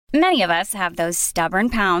Many of us have those stubborn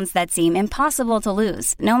pounds that seem impossible to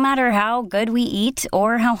lose, no matter how good we eat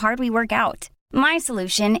or how hard we work out. My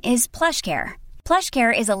solution is PlushCare.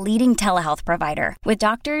 PlushCare is a leading telehealth provider with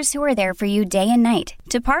doctors who are there for you day and night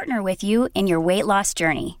to partner with you in your weight loss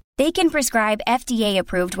journey. They can prescribe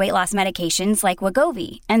FDA-approved weight loss medications like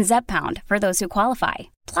Wegovy and Zepbound for those who qualify.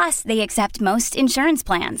 Plus, they accept most insurance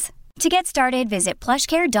plans. To get started, visit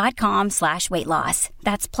plushcare.com/weightloss.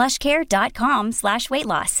 That's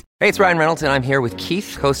plushcare.com/weightloss. Hey, it's Ryan Reynolds, and I'm here with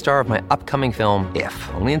Keith, co-star of my upcoming film, If,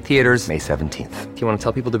 only in theaters May 17th. Do you want to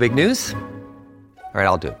tell people the big news? All right,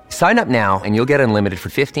 I'll do it. Sign up now and you'll get unlimited for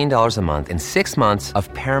 $15 a month and 6 months of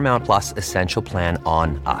Paramount Plus Essential Plan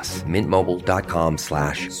on us.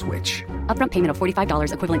 MintMobile.com/switch. Upfront payment of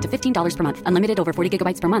 $45 equivalent to $15 per month. Unlimited over 40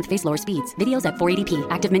 gigabytes per month. Face lower speeds. Videos at 480p.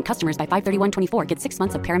 Active Mint customers by 531.24 get 6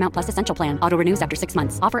 months of Paramount Plus Essential Plan. Auto renews after 6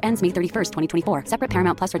 months. Offer ends May 31st, 2024. Separate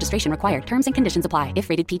Paramount Plus registration required. Terms and conditions apply if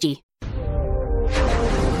rated PG.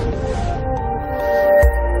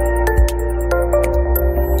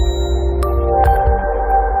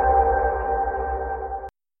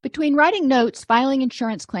 Between writing notes, filing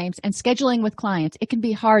insurance claims, and scheduling with clients, it can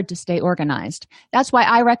be hard to stay organized. That's why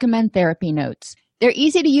I recommend Therapy Notes. Their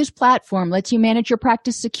easy-to-use platform lets you manage your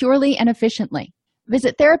practice securely and efficiently.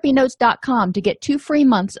 Visit therapynotes.com to get 2 free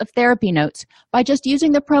months of Therapy Notes by just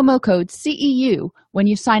using the promo code CEU when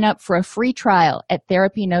you sign up for a free trial at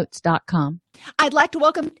therapynotes.com. I'd like to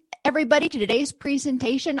welcome everybody to today's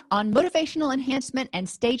presentation on motivational enhancement and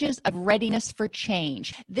stages of readiness for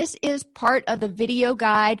change. This is part of the video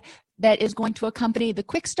guide that is going to accompany the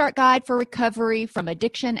Quick Start Guide for Recovery from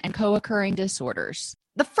Addiction and Co-occurring Disorders.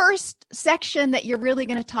 The first section that you're really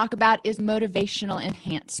going to talk about is motivational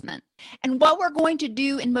enhancement. And what we're going to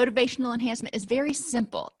do in motivational enhancement is very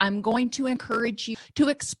simple. I'm going to encourage you to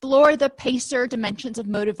explore the PACER dimensions of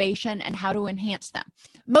motivation and how to enhance them.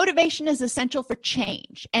 Motivation is essential for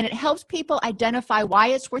change, and it helps people identify why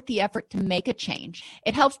it's worth the effort to make a change.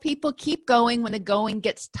 It helps people keep going when the going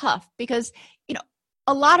gets tough because,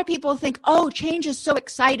 a lot of people think, oh, change is so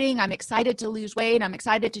exciting. I'm excited to lose weight. I'm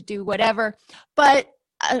excited to do whatever. But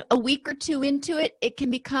a week or two into it, it can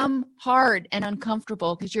become hard and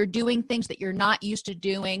uncomfortable because you're doing things that you're not used to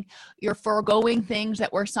doing. You're foregoing things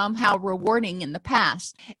that were somehow rewarding in the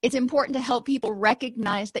past. It's important to help people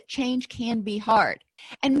recognize that change can be hard.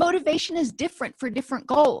 And motivation is different for different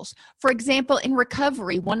goals. For example, in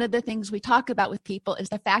recovery, one of the things we talk about with people is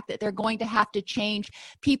the fact that they're going to have to change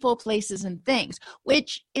people, places, and things,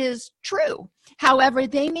 which is true. However,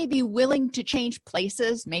 they may be willing to change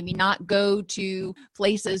places, maybe not go to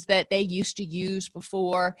places that they used to use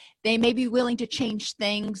before. They may be willing to change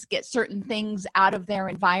things, get certain things out of their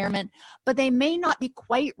environment, but they may not be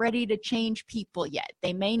quite ready to change people yet.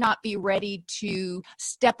 They may not be ready to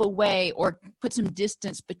step away or put some distance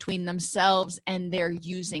between themselves and their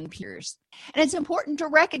using peers. And it's important to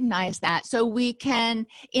recognize that so we can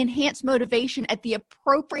enhance motivation at the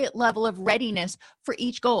appropriate level of readiness for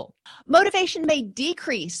each goal. Motivation may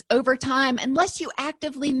decrease over time unless you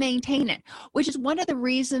actively maintain it, which is one of the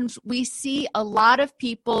reasons we see a lot of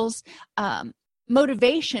people's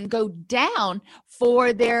motivation go down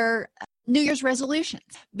for their New Year's resolutions,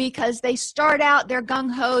 because they start out, they're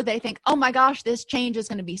gung-ho, they think, oh my gosh, this change is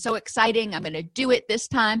going to be so exciting, I'm going to do it this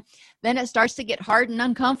time. Then it starts to get hard and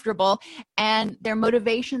uncomfortable, and their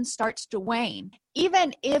motivation starts to wane.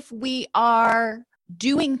 Even if we are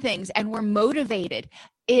doing things and we're motivated,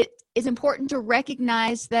 it is important to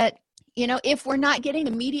recognize that if we're not getting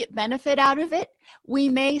immediate benefit out of it, we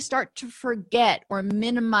may start to forget or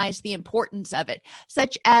minimize the importance of it,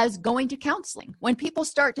 such as going to counseling. When people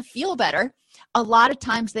start to feel better, a lot of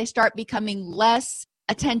times they start becoming less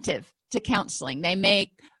attentive to counseling. They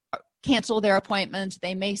may cancel their appointments.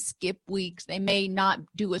 They may skip weeks. They may not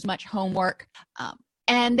do as much homework.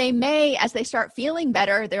 And they may, as they start feeling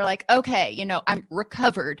better, they're like, okay, I'm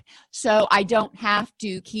recovered, so I don't have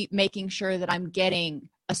to keep making sure that I'm getting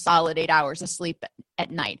a solid 8 hours of sleep at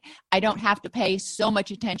night. I don't have to pay so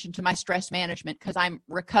much attention to my stress management because I'm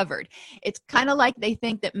recovered. It's kind of like they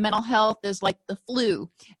think that mental health is like the flu.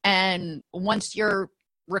 And once you're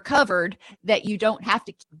recovered, that you don't have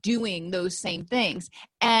to keep doing those same things.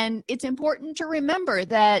 And it's important to remember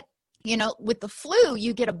that, with the flu,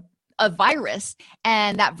 you get a virus,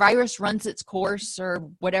 and that virus runs its course, or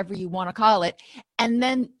whatever you want to call it, and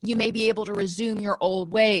then you may be able to resume your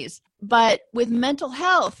old ways. But with mental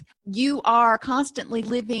health, you are constantly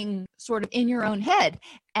living sort of in your own head,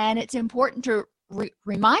 and it's important to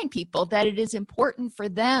remind people that it is important for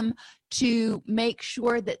them to make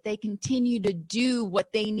sure that they continue to do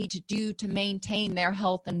what they need to do to maintain their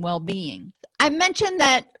health and well-being. I mentioned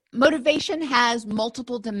that Motivation has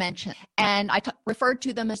multiple dimensions, and I referred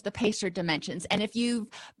to them as the PACER dimensions. And if you've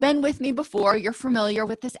been with me before, you're familiar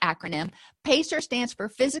with this acronym. PACER stands for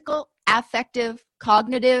physical, affective,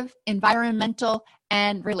 cognitive, environmental,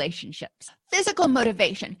 and relationships. Physical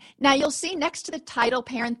motivation. Now, you'll see next to the title,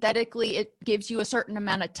 parenthetically, it gives you a certain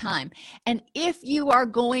amount of time. And if you are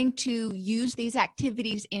going to use these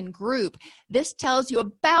activities in group, this tells you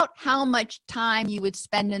about how much time you would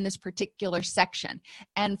spend in this particular section.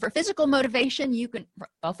 And for physical motivation, you can,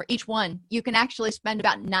 well, for each one, you can actually spend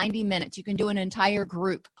about 90 minutes. You can do an entire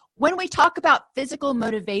group. When we talk about physical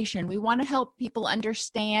motivation, we want to help people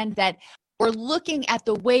understand that we're looking at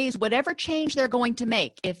the ways, whatever change they're going to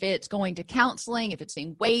make, if it's going to counseling, if it's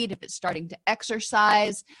in weight, if it's starting to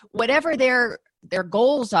exercise, whatever their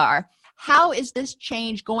goals are, how is this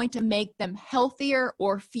change going to make them healthier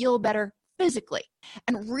or feel better physically?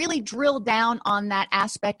 And really drill down on that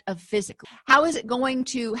aspect of physical. How is it going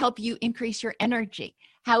to help you increase your energy?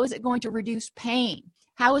 How is it going to reduce pain?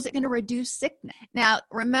 How is it going to reduce sickness? Now,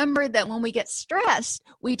 remember that when we get stressed,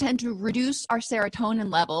 we tend to reduce our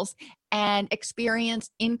serotonin levels and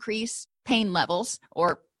experience increased pain levels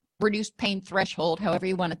or reduced pain threshold, however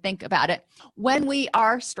you want to think about it. When we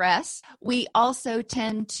are stressed, we also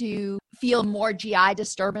tend to feel more GI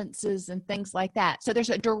disturbances and things like that. So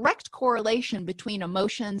there's a direct correlation between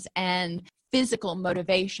emotions and physical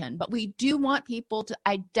motivation, but we do want people to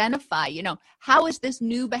identify, how is this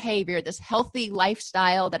new behavior, this healthy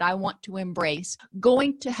lifestyle that I want to embrace,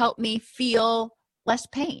 going to help me feel less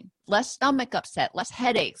pain, less stomach upset, less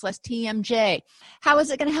headaches, less TMJ? How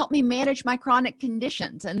is it going to help me manage my chronic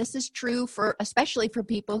conditions? And this is true especially for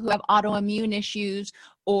people who have autoimmune issues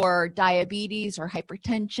or diabetes or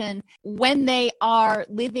hypertension when they are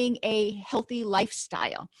living a healthy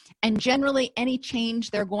lifestyle. And generally, any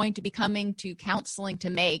change they're going to be coming to counseling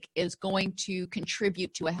to make is going to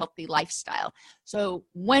contribute to a healthy lifestyle. So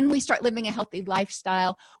when we start living a healthy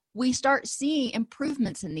lifestyle, we start seeing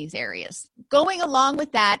improvements in these areas. Going along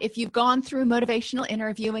with that, if you've gone through motivational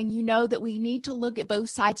interviewing, you know that we need to look at both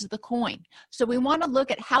sides of the coin. So we want to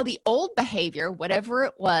look at how the old behavior, whatever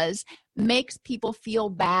it was, makes people feel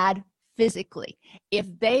bad physically. If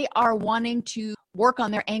they are wanting to work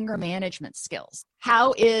on their anger management skills,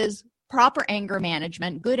 how is proper anger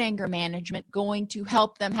management, good anger management, going to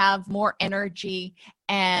help them have more energy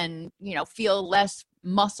and, feel less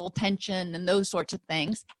muscle tension and those sorts of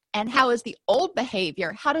things? And how is the old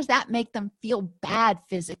behavior, how does that make them feel bad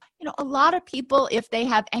physically? A lot of people, if they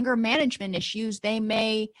have anger management issues, they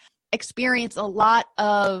may experience a lot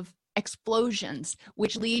of explosions,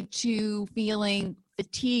 which lead to feeling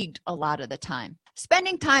fatigued a lot of the time.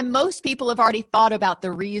 Spending time, most people have already thought about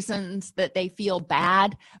the reasons that they feel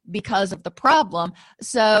bad because of the problem,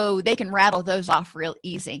 so they can rattle those off real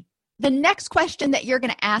easy. The next question that you're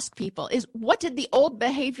going to ask people is, what did the old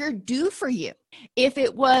behavior do for you? If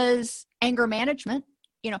it was anger management,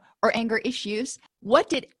 or anger issues, what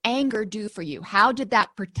did anger do for you? How did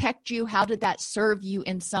that protect you? How did that serve you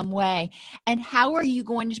in some way? And how are you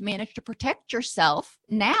going to manage to protect yourself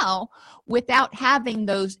now without having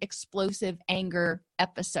those explosive anger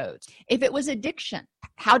episodes? If it was addiction,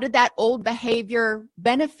 how did that old behavior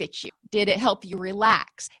benefit you? Did it help you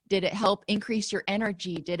relax? Did it help increase your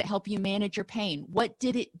energy? Did it help you manage your pain? What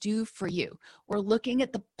did it do for you? We're looking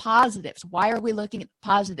at the positives. Why are we looking at the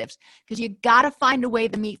positives? Because you got to find a way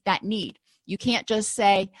to meet that need. You can't just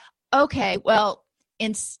say, okay, well,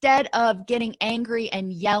 instead of getting angry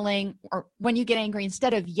and yelling, or when you get angry,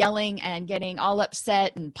 instead of yelling and getting all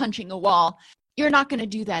upset and punching a wall, you're not going to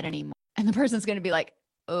do that anymore. And the person's going to be like,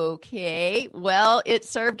 okay, well, it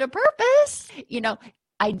served a purpose.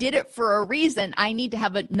 I did it for a reason. I need to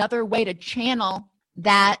have another way to channel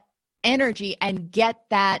that energy and get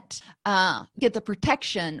that, get the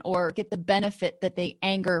protection or get the benefit that the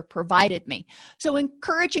anger provided me. So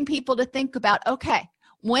encouraging people to think about, okay,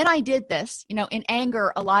 when I did this, in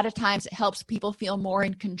anger, a lot of times it helps people feel more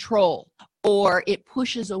in control or it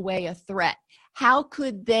pushes away a threat. How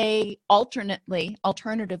could they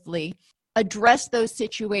alternatively address those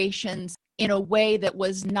situations in a way that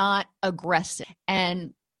was not aggressive?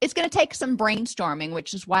 And it's going to take some brainstorming,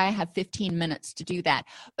 which is why I have 15 minutes to do that.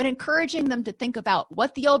 But encouraging them to think about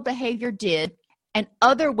what the old behavior did and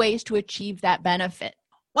other ways to achieve that benefit.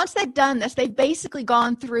 Once they've done this, they've basically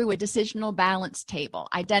gone through a decisional balance table,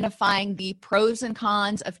 identifying the pros and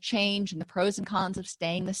cons of change and the pros and cons of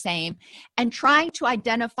staying the same, and trying to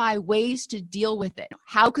identify ways to deal with it.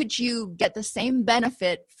 How could you get the same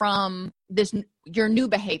benefit from your new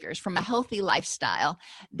behaviors, from a healthy lifestyle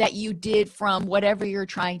that you did from whatever you're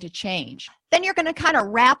trying to change? Then you're going to kind of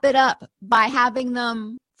wrap it up by having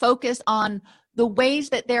them focus on the ways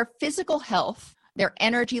that their physical health, their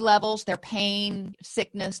energy levels, their pain,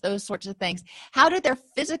 sickness, those sorts of things, how did their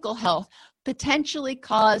physical health potentially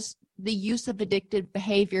cause the use of addictive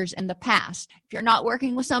behaviors in the past? If you're not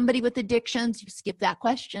working with somebody with addictions, you skip that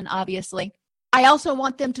question, obviously. I also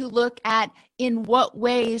want them to look at in what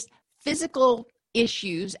ways physical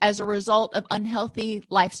issues as a result of unhealthy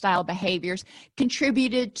lifestyle behaviors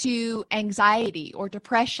contributed to anxiety or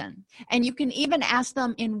depression. And you can even ask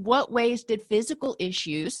them, in what ways did physical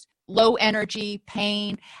issues, low energy,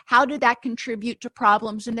 pain, how did that contribute to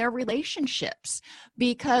problems in their relationships?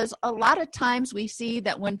 Because a lot of times we see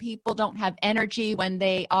that when people don't have energy, when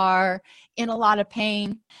they are in a lot of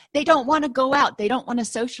pain, they don't want to go out, they don't want to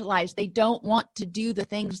socialize, they don't want to do the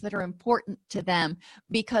things that are important to them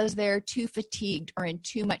because they're too fatigued or in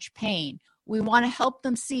too much pain. We want to help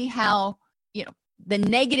them see how, the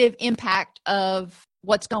negative impact of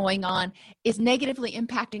what's going on is negatively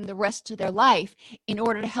impacting the rest of their life in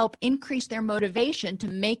order to help increase their motivation to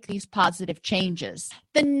make these positive changes.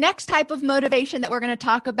 The next type of motivation that we're going to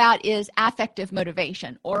talk about is affective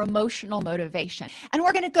motivation or emotional motivation. And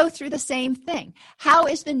we're going to go through the same thing. How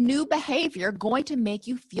is the new behavior going to make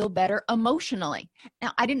you feel better emotionally?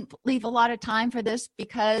 Now, I didn't leave a lot of time for this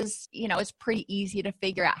because, it's pretty easy to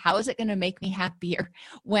figure out, how is it going to make me happier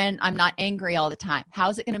when I'm not angry all the time? How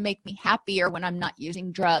is it going to make me happier when I'm not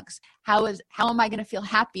using drugs? How am I going to feel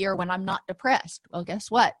happier when I'm not depressed? Well,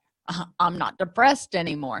 guess what? I'm not depressed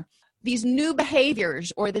anymore. These new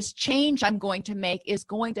behaviors or this change I'm going to make is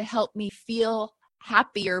going to help me feel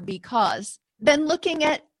happier, because then looking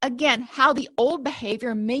at, again, how the old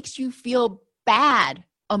behavior makes you feel bad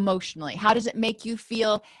emotionally. How does it make you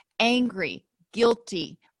feel angry,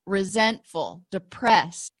 guilty, resentful,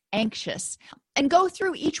 depressed, anxious? And go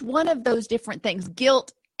through each one of those different things.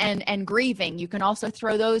 Guilt and grieving, you can also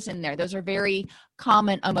throw those in there. Those are very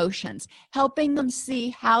common emotions. Helping them see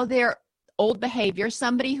how their old behavior,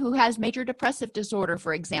 somebody who has major depressive disorder,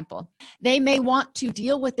 for example, they may want to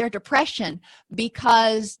deal with their depression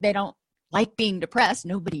because they don't like being depressed.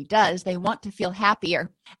 Nobody does. They want to feel happier.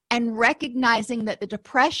 And recognizing that the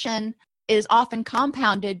depression is often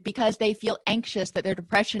compounded because they feel anxious that their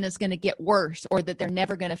depression is going to get worse or that they're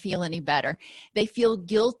never going to feel any better. They feel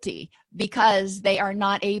guilty because they are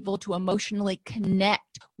not able to emotionally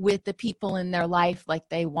connect with the people in their life like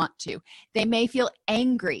they want to. They may feel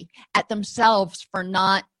angry at themselves for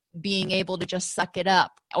not being able to just suck it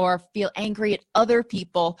up, or feel angry at other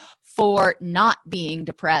people for not being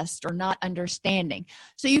depressed or not understanding.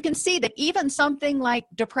 So you can see that even something like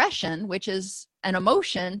depression, which is an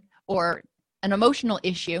emotion or an emotional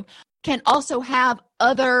issue, can also have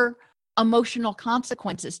other emotional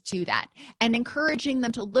consequences to that, and encouraging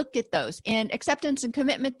them to look at those. In acceptance and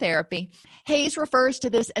commitment therapy, Hayes refers to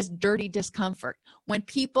this as dirty discomfort. When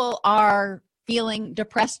people are feeling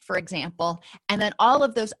depressed, for example, and then all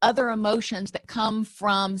of those other emotions that come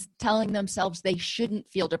from telling themselves they shouldn't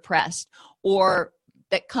feel depressed, or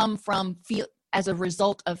that come from as a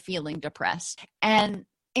result of feeling depressed, and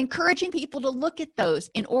encouraging people to look at those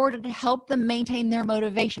in order to help them maintain their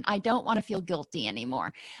motivation. I don't want to feel guilty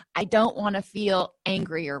anymore. I don't want to feel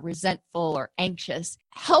angry or resentful or anxious.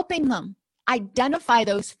 Helping them identify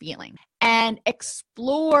those feelings and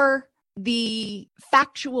explore the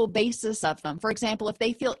factual basis of them. For example, if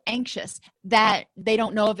they feel anxious, that they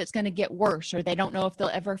don't know if it's going to get worse, or they don't know if they'll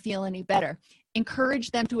ever feel any better,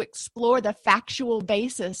 encourage them to explore the factual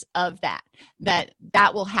basis of that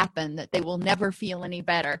will happen, that they will never feel any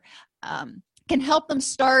better. Can help them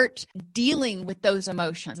start dealing with those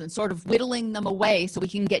emotions and sort of whittling them away so we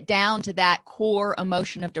can get down to that core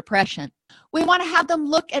emotion of depression. We want to have them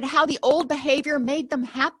look at how the old behavior made them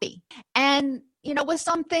happy. And with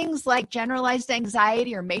some things like generalized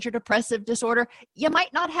anxiety or major depressive disorder, you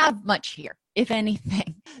might not have much here, if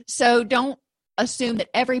anything. So don't assume that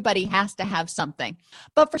everybody has to have something.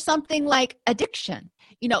 But for something like addiction,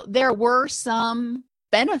 there were some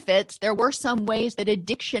benefits. There were some ways that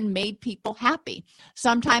addiction made people happy.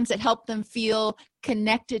 Sometimes it helped them feel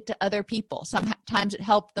connected to other people. Sometimes it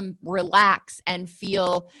helped them relax and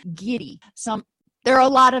feel giddy. There are a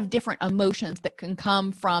lot of different emotions that can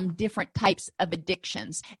come from different types of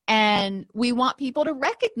addictions, and we want people to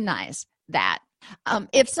recognize that.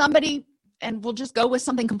 If somebody, and we'll just go with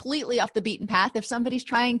something completely off the beaten path, if somebody's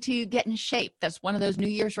trying to get in shape, that's one of those New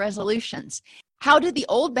Year's resolutions. How did the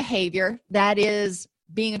old behavior, that is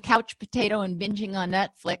being a couch potato and binging on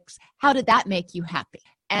Netflix, how did that make you happy?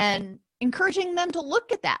 And encouraging them to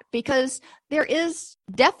look at that, because there is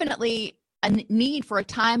definitely a need for a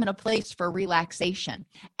time and a place for relaxation,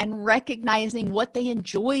 and recognizing what they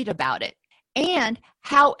enjoyed about it and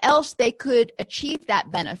how else they could achieve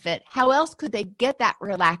that benefit. How else could they get that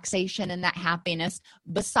relaxation and that happiness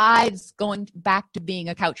besides going back to being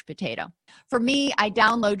a couch potato? For me, I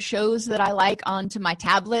download shows that I like onto my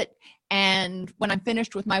tablet, and when I'm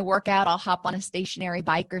finished with my workout, I'll hop on a stationary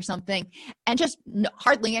bike or something, and just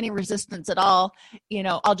hardly any resistance at all.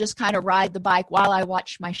 I'll just kind of ride the bike while I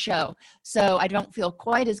watch my show, so I don't feel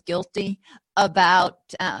quite as guilty about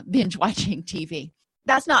binge watching TV.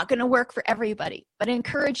 That's not going to work for everybody, but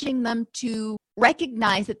encouraging them to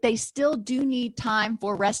recognize that they still do need time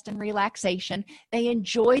for rest and relaxation. They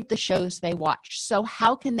enjoyed the shows they watched. So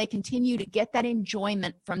how can they continue to get that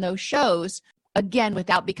enjoyment from those shows, again,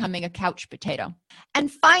 without becoming a couch potato?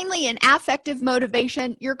 And finally, in affective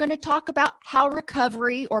motivation, you're going to talk about how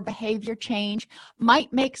recovery or behavior change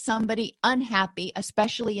might make somebody unhappy,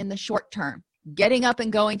 especially in the short term. Getting up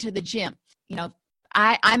and going to the gym.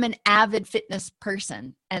 I'm an avid fitness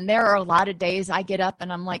person, and there are a lot of days I get up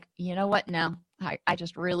and I'm like, you know what? No,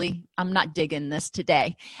 I'm not digging this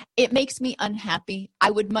today. It makes me unhappy. I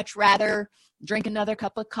would much rather drink another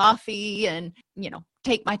cup of coffee and,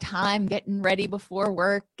 take my time getting ready before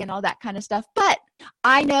work and all that kind of stuff. But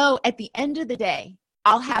I know at the end of the day,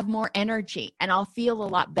 I'll have more energy and I'll feel a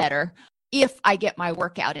lot better if I get my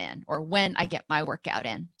workout in, or when I get my workout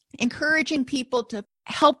in. Encouraging people to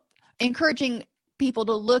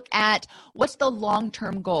look at what's the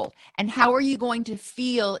long-term goal and how are you going to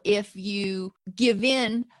feel if you give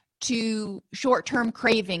in to short-term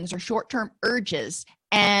cravings or short-term urges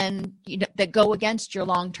and that go against your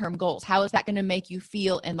long-term goals. How is that going to make you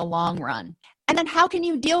feel in the long run? And then how can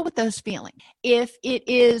you deal with those feelings? If it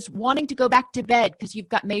is wanting to go back to bed because you've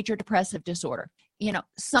got major depressive disorder,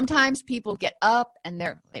 sometimes people get up and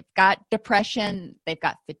they've got depression, they've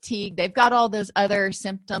got fatigue, they've got all those other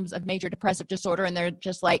symptoms of major depressive disorder, and they're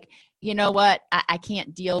just like, you know what, I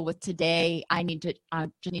can't deal with today. I just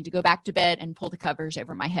need to go back to bed and pull the covers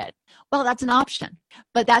over my head. Well, that's an option,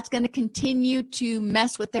 but that's going to continue to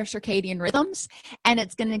mess with their circadian rhythms, and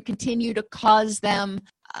it's going to continue to cause them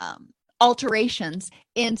alterations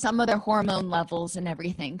in some of their hormone levels and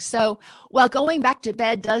everything. So while going back to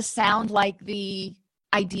bed does sound like the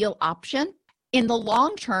ideal option, in the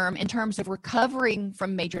long term, in terms of recovering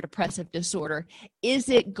from major depressive disorder, is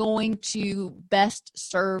it going to best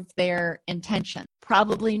serve their intention?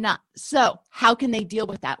 Probably not. So how can they deal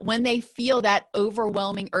with that? When they feel that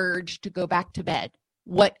overwhelming urge to go back to bed,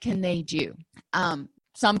 what can they do?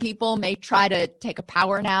 Some people may try to take a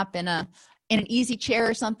power nap in an easy chair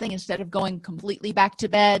or something instead of going completely back to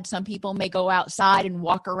bed. Some people may go outside and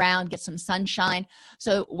walk around, get some sunshine,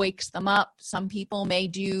 so it wakes them up. Some people may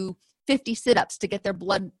do 50 sit-ups to get their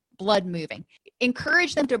blood moving.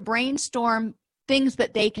 Encourage them to brainstorm things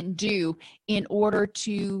that they can do in order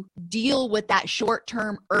to deal with that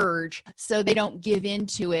short-term urge so they don't give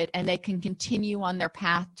into it and they can continue on their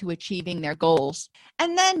path to achieving their goals.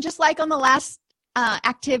 And then, just like on the last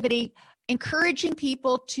activity, encouraging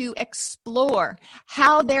people to explore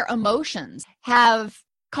how their emotions have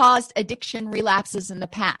caused addiction relapses in the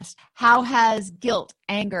past. How has guilt,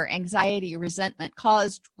 anger, anxiety, resentment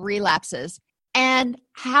caused relapses? And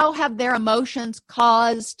how have their emotions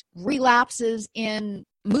caused relapses in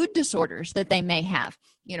mood disorders that they may have?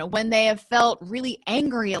 When they have felt really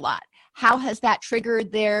angry a lot, how has that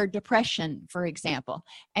triggered their depression, for example?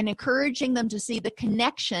 And encouraging them to see the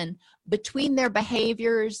connection between their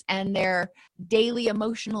behaviors and their daily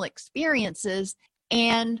emotional experiences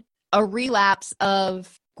and a relapse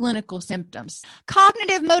of clinical symptoms.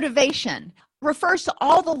 Cognitive motivation refers to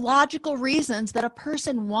all the logical reasons that a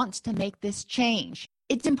person wants to make this change.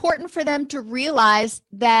 It's important for them to realize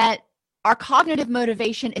that our cognitive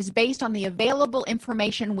motivation is based on the available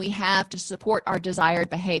information we have to support our desired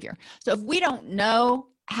behavior. So if we don't know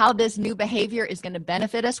how this new behavior is going to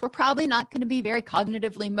benefit us, we're probably not going to be very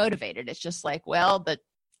cognitively motivated. It's just like, well, the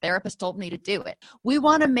therapist told me to do it. We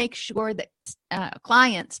want to make sure that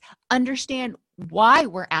clients understand why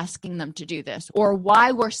we're asking them to do this or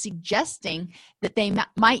why we're suggesting that they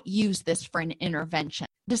might use this for an intervention.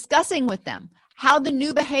 Discussing with them how the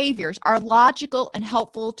new behaviors are logical and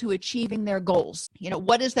helpful to achieving their goals.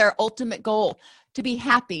 What is their ultimate goal? To be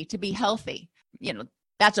happy, to be healthy.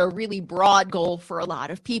 That's a really broad goal for a lot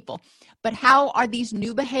of people. But how are these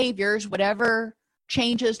new behaviors, whatever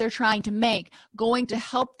changes they're trying to make, going to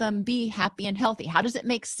help them be happy and healthy? How does it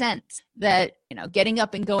make sense that, getting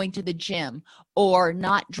up and going to the gym or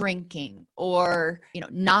not drinking or,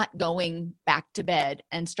 not going back to bed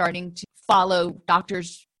and starting to follow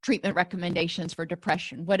doctors' treatment recommendations for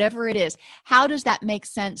depression, whatever it is, how does that make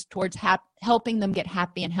sense towards helping them get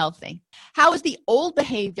happy and healthy? How is the old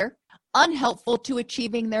behavior unhelpful to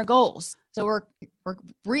achieving their goals? So we're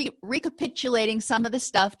recapitulating some of the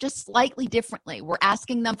stuff just slightly differently. We're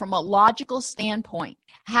asking them from a logical standpoint,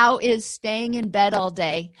 how is staying in bed all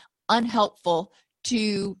day unhelpful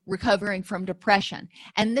to recovering from depression?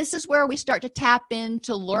 And this is where we start to tap in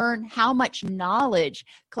to learn how much knowledge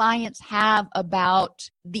clients have about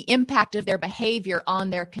the impact of their behavior on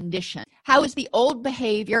their condition. How is the old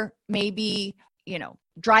behavior, maybe,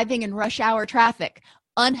 driving in rush hour traffic,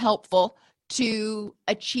 unhelpful to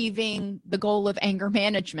achieving the goal of anger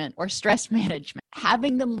management or stress management?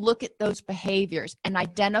 Having them look at those behaviors and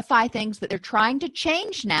identify things that they're trying to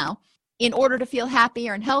change now in order to feel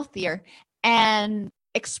happier and healthier, and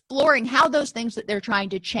exploring how those things that they're trying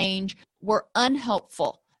to change were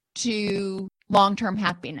unhelpful to long-term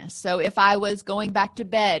happiness. So if I was going back to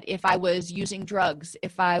bed, if I was using drugs,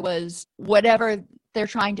 if I was whatever they're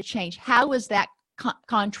trying to change, how was that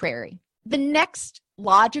contrary? The next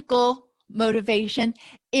logical motivation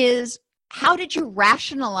is, how did you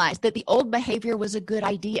rationalize that the old behavior was a good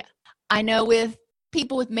idea? I know with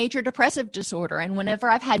people with major depressive disorder, and whenever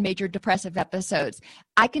I've had major depressive episodes,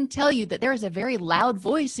 I can tell you that there is a very loud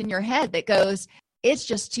voice in your head that goes, it's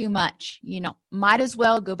just too much. Might as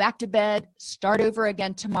well go back to bed, start over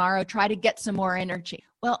again tomorrow, try to get some more energy.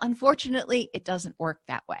 Well, unfortunately, it doesn't work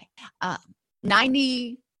that way.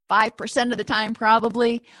 95% of the time,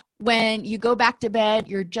 probably, when you go back to bed,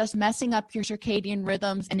 you're just messing up your circadian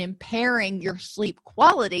rhythms and impairing your sleep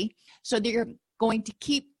quality, so that you're going to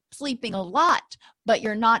keep sleeping a lot, but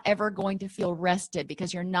you're not ever going to feel rested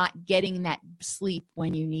because you're not getting that sleep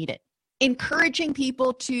when you need it. Encouraging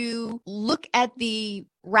people to look at the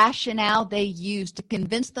rationale they use to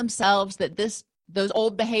convince themselves that those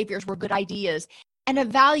old behaviors were good ideas, and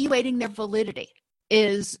evaluating their validity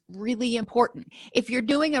is really important. If you're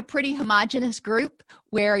doing a pretty homogenous group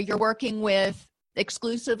where you're working with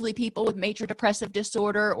exclusively people with major depressive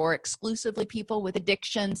disorder or exclusively people with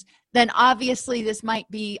addictions, then obviously this might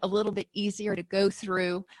be a little bit easier to go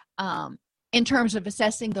through in terms of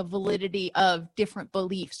assessing the validity of different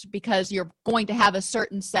beliefs, because you're going to have a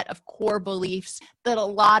certain set of core beliefs that a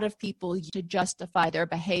lot of people use to justify their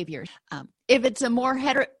behaviors. If it's a more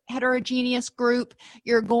heterogeneous group,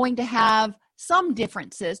 you're going to have some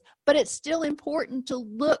differences, but it's still important to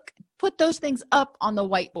put those things up on the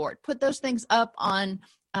whiteboard, put those things up on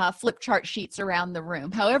flip chart sheets around the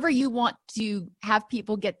room, however you want to have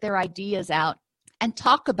people get their ideas out and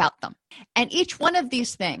talk about them. And each one of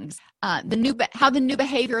these things, how the new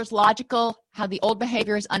behavior is logical, how the old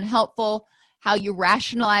behavior is unhelpful, how you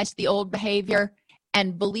rationalize the old behavior,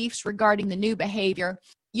 and beliefs regarding the new behavior,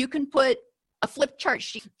 you can put a flip chart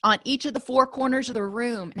sheet on each of the four corners of the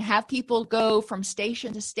room and have people go from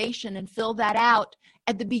station to station and fill that out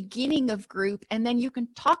at the beginning of group, and then you can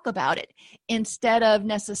talk about it instead of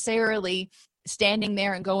necessarily standing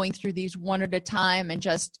there and going through these one at a time and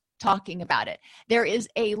just talking about it. There is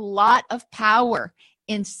a lot of power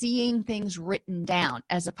in seeing things written down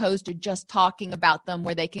as opposed to just talking about them,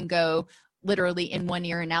 where they can go literally in one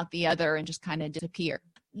ear and out the other and just kind of disappear.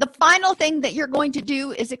 The final thing that you're going to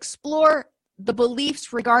do is explore the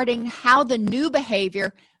beliefs regarding how the new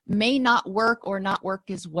behavior may not work or not work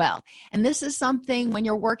as well. And this is something when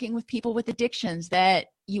you're working with people with addictions that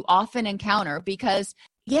you often encounter, because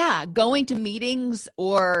going to meetings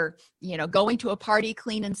or, going to a party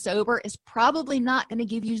clean and sober is probably not going to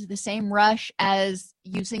give you the same rush as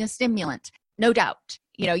using a stimulant. No doubt.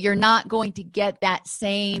 You're not going to get that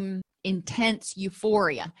same intense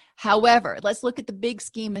euphoria. However, let's look at the big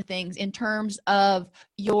scheme of things in terms of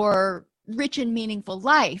your rich and meaningful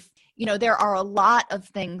life. There are a lot of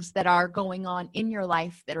things that are going on in your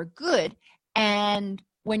life that are good. And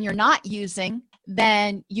when you're not using,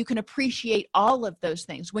 then you can appreciate all of those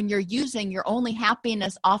things. When you're using, your only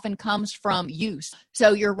happiness often comes from use.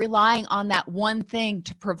 So you're relying on that one thing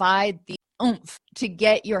to provide the oomph to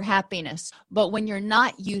get your happiness. But when you're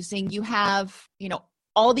not using, you have,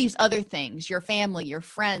 all these other things, your family, your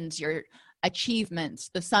friends, your achievements,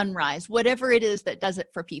 the sunrise, whatever it is that does it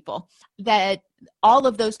for people, that all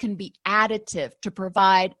of those can be additive to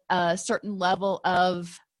provide a certain level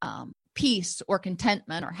of peace or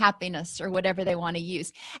contentment or happiness or whatever they want to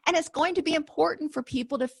use. And it's going to be important for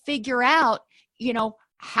people to figure out,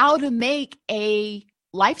 how to make a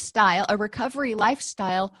lifestyle, a recovery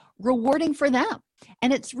lifestyle, rewarding for them.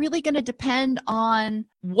 And it's really going to depend on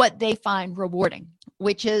what they find rewarding,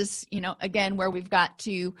 which is, again, where we've got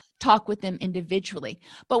to talk with them individually.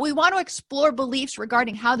 But we want to explore beliefs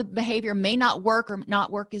regarding how the behavior may not work or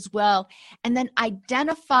not work as well, and then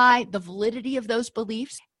identify the validity of those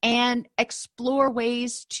beliefs and explore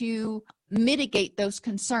ways to mitigate those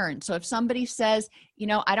concerns. So if somebody says,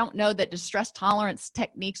 I don't know that distress tolerance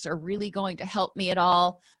techniques are really going to help me at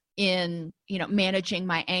all in, managing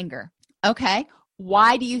my anger. Okay,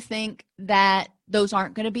 why do you think that those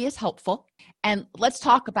aren't going to be as helpful? And let's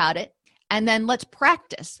talk about it. And then let's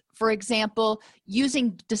practice. For example,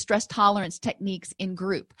 using distress tolerance techniques in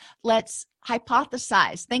group. Let's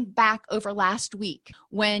hypothesize, think back over last week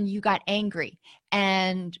when you got angry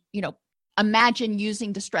and, imagine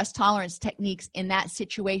using distress tolerance techniques in that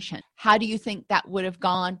situation. How do you think that would have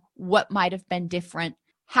gone? What might have been different?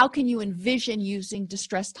 How can you envision using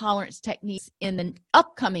distress tolerance techniques in the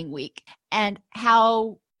upcoming week? And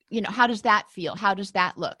how does that feel? How does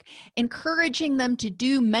that look? Encouraging them to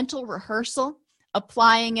do mental rehearsal,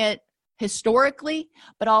 applying it historically,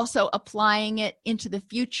 but also applying it into the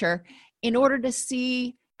future in order to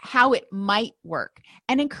see how it might work,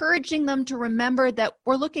 and encouraging them to remember that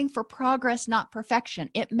we're looking for progress, not perfection.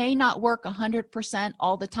 It may not work 100%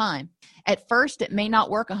 all the time. At first, it may not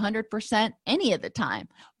work 100% any of the time,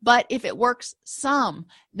 but if it works some,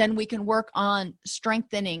 then we can work on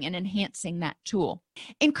strengthening and enhancing that tool.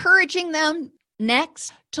 Encouraging them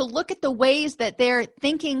next to look at the ways that their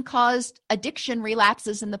thinking caused addiction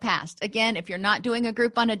relapses in the past. Again, if you're not doing a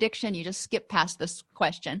group on addiction, you just skip past this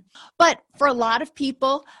question. But for a lot of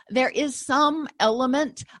people, there is some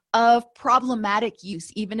element of problematic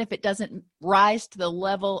use, even if it doesn't rise to the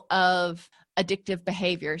level of addictive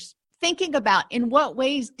behaviors. Thinking about in what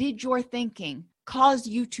ways did your thinking cause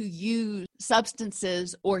you to use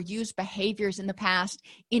substances or use behaviors in the past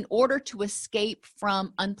in order to escape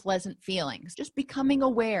from unpleasant feelings. Just becoming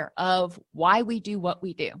aware of why we do what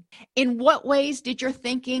we do. In what ways did your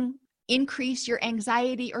thinking increase your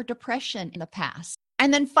anxiety or depression in the past?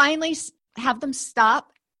 And then finally, have them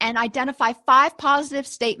stop and identify 5 positive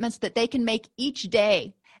statements that they can make each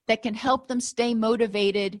day that can help them stay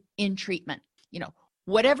motivated in treatment.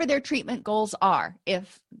 Whatever their treatment goals are,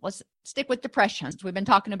 let's stick with depression. We've been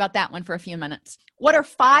talking about that one for a few minutes. What are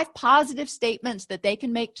 5 positive statements that they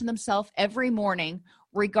can make to themselves every morning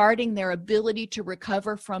regarding their ability to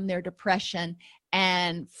recover from their depression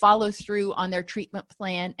and follow through on their treatment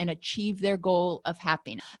plan and achieve their goal of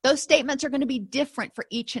happiness? Those statements are going to be different for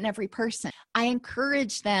each and every person. I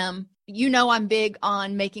encourage them. I'm big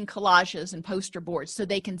on making collages and poster boards so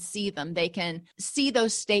they can see them. They can see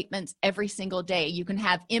those statements every single day. You can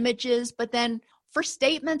have images, but then for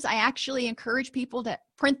statements, I actually encourage people to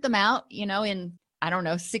print them out, in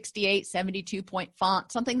 68, 72 point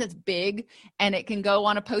font, something that's big, and it can go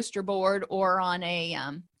on a poster board or on a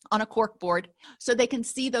cork board so they can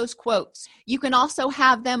see those quotes. You can also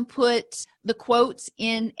have them put the quotes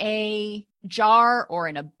in a jar or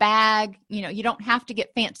in a bag. You don't have to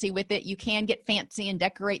get fancy with it. You can get fancy and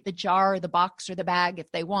decorate the jar or the box or the bag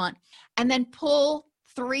if they want, and then pull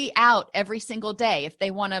 3 out every single day. If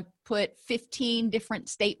they want to put 15 different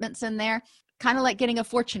statements in there, kind of like getting a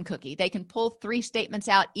fortune cookie, they can pull 3 statements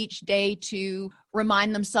out each day to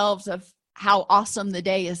remind themselves of how awesome the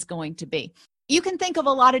day is going to be. You can think of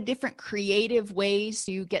a lot of different creative ways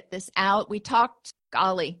to get this out. We talked,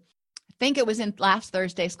 I think it was in last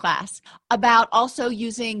Thursday's class, about also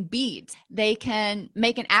using beads. They can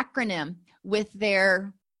make an acronym with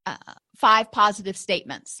their 5 positive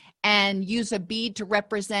statements and use a bead to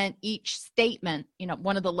represent each statement,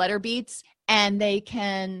 one of the letter beads, and they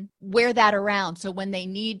can wear that around. So when they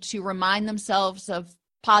need to remind themselves of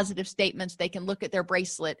positive statements, they can look at their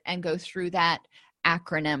bracelet and go through that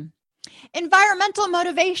acronym. Environmental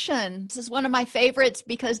motivation. This is one of my favorites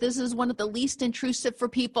because this is one of the least intrusive for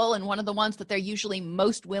people and one of the ones that they're usually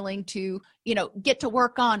most willing to, get to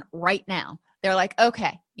work on right now. They're like,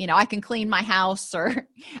 okay, I can clean my house or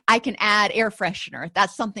I can add air freshener.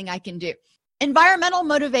 That's something I can do. Environmental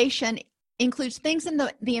motivation includes things in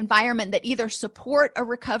the environment that either support a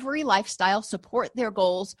recovery lifestyle, support their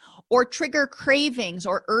goals, or trigger cravings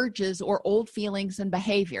or urges or old feelings and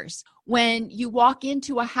behaviors. When you walk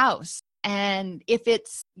into a house, and if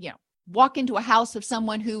it's, walk into a house of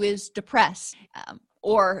someone who is depressed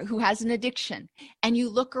or who has an addiction, and you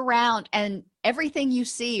look around and everything you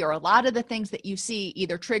see, or a lot of the things that you see,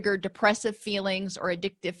 either trigger depressive feelings or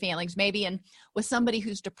addictive feelings. Maybe with somebody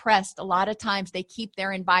who's depressed, a lot of times they keep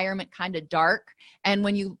their environment kind of dark. And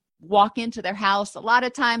when you walk into their house, a lot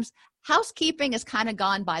of times housekeeping has kind of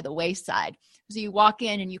gone by the wayside. So you walk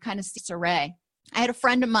in and you kind of see disarray. I had a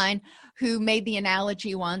friend of mine who made the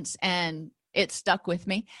analogy once, and it stuck with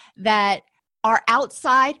me, that our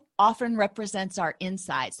outside often represents our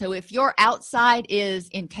inside. So if your outside is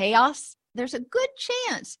in chaos, there's a good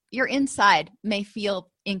chance your inside may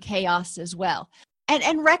feel in chaos as well.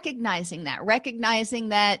 And recognizing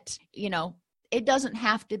that, it doesn't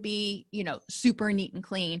have to be, super neat and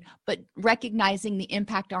clean, but recognizing the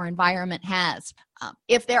impact our environment has.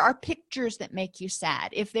 If there are pictures that make you sad,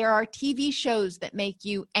 if there are TV shows that make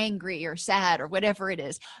you angry or sad or whatever it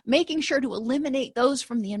is, making sure to eliminate those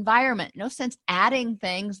from the environment. No sense adding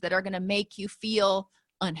things that are going to make you feel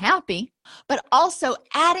unhappy, but also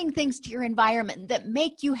adding things to your environment that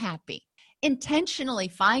make you happy. Intentionally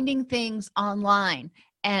finding things online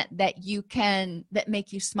and that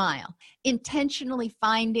make you smile. Intentionally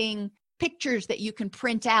finding pictures that you can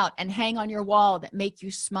print out and hang on your wall that make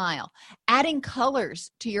you smile. Adding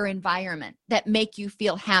colors to your environment that make you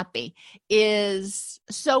feel happy is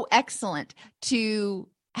so excellent to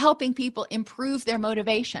helping people improve their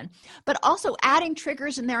motivation, but also adding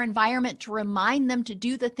triggers in their environment to remind them to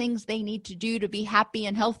do the things they need to do to be happy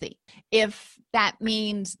and healthy. If that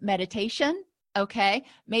means meditation, okay,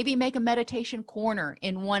 maybe make a meditation corner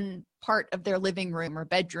in one part of their living room or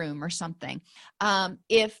bedroom or something.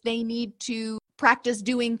 If they need to practice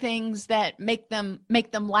doing things that make them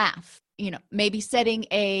laugh, maybe setting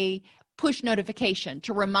a push notification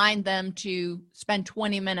to remind them to spend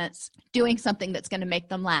 20 minutes doing something that's going to make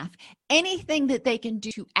them laugh. Anything that they can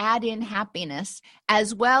do to add in happiness,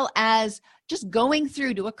 as well as just going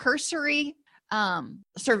through to a cursory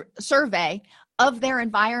survey of their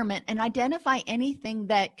environment and identify anything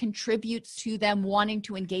that contributes to them wanting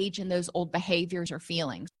to engage in those old behaviors or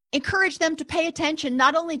feelings. Encourage them to pay attention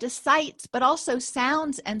not only to sights, but also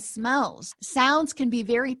sounds and smells. Sounds can be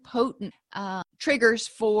very potent triggers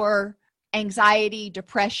for anxiety,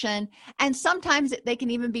 depression, and sometimes they can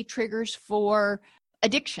even be triggers for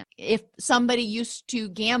addiction. If somebody used to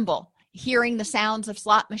gamble, hearing the sounds of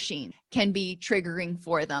slot machines can be triggering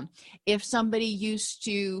for them. If somebody used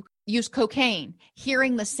to use cocaine,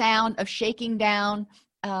 hearing the sound of shaking down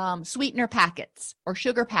sweetener packets or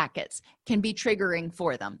sugar packets can be triggering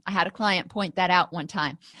for them. I had a client point that out one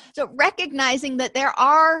time. So recognizing that there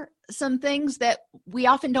are some things that we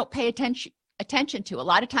often don't pay attention to. A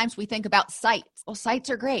lot of times we think about sights. Well,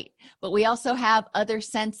 sights are great, but we also have other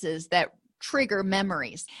senses that trigger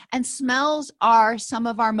memories. And smells are some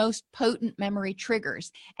of our most potent memory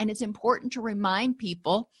triggers. And it's important to remind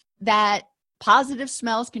people that positive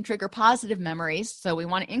smells can trigger positive memories, so we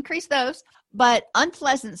want to increase those. But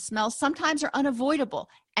unpleasant smells sometimes are unavoidable,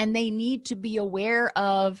 and they need to be aware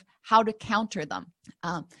of how to counter them.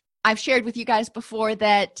 I've shared with you guys before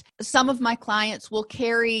that some of my clients will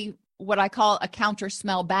carry what I call a counter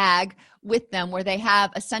smell bag with them, where they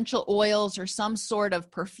have essential oils or some sort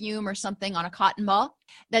of perfume or something on a cotton ball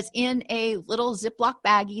that's in a little Ziploc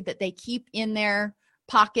baggie that they keep in their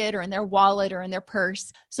pocket or in their wallet or in their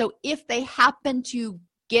purse. So if they happen to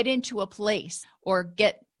get into a place or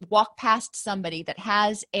walk past somebody that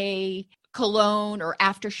has a cologne or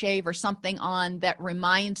aftershave or something on that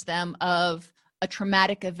reminds them of a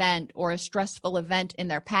traumatic event or a stressful event in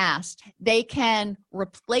their past, they can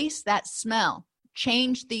replace that smell,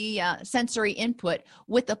 change the sensory input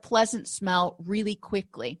with a pleasant smell really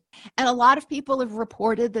quickly. And a lot of people have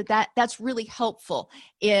reported that's really helpful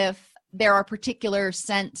if there are particular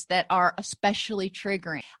scents that are especially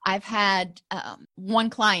triggering. I've had one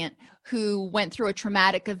client who went through a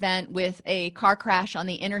traumatic event with a car crash on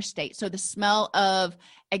the interstate. So the smell of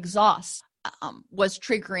exhaust was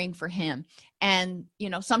triggering for him. And,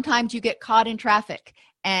 sometimes you get caught in traffic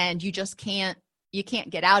and you just can't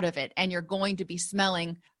get out of it, and you're going to be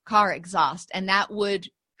smelling car exhaust. And that would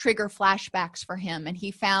trigger flashbacks for him. And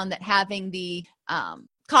he found that having the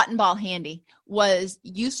cotton ball handy was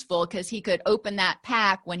useful because he could open that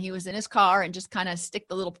pack when he was in his car and just kind of stick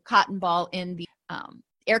the little cotton ball in the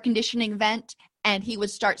air conditioning vent, and he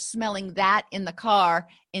would start smelling that in the car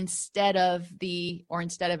instead of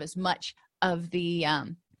as much of the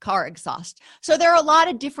car exhaust. So there are a lot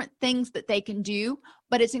of different things that they can do,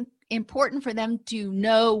 but it's important for them to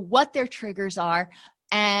know what their triggers are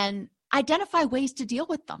and identify ways to deal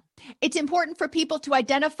with them. It's important for people to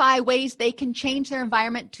identify ways they can change their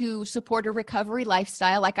environment to support a recovery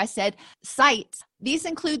lifestyle. Like I said, sights. These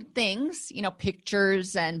include things,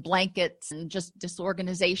 pictures and blankets and just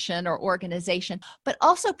disorganization or organization, but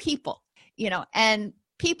also people, and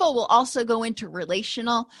people will also go into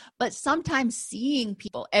relational, but sometimes seeing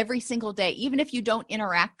people every single day, even if you don't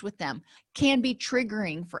interact with them, can be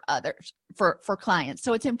triggering for others, for clients.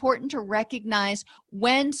 So it's important to recognize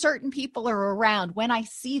when certain people are around, when I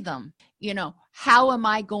see them, how am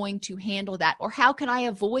I going to handle that? Or how can I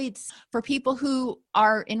avoid, for people who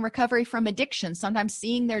are in recovery from addiction, sometimes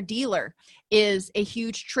seeing their dealer is a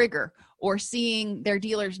huge trigger, or seeing their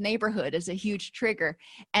dealer's neighborhood is a huge trigger.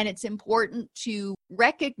 And it's important to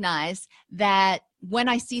recognize that when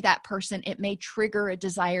I see that person, it may trigger a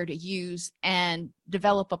desire to use and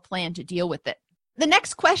develop a plan to deal with it. The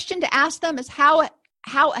next question to ask them is how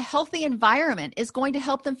a healthy environment is going to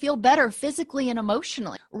help them feel better physically and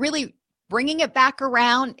emotionally. Really bringing it back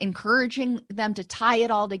around, encouraging them to tie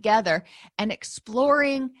it all together, and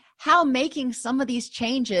exploring how making some of these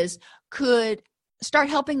changes could start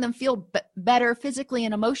helping them feel better physically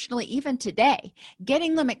and emotionally even today.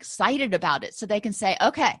 Getting them excited about it so they can say,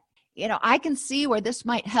 okay, I can see where this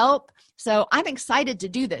might help, so I'm excited to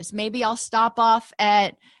do this. Maybe I'll stop off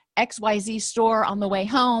at XYZ store on the way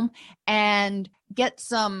home and get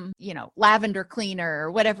some, lavender cleaner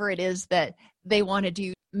or whatever it is that they want to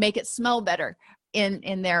do, make it smell better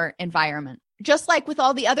in their environment. Just like with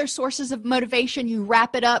all the other sources of motivation, you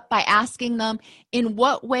wrap it up by asking them, in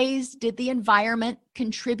what ways did the environment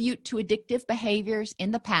contribute to addictive behaviors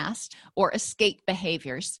in the past or escape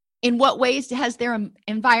behaviors? In what ways has their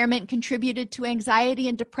environment contributed to anxiety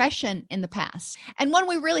and depression in the past? And one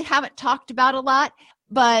we really haven't talked about a lot,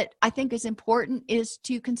 but I think is important, is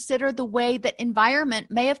to consider the way that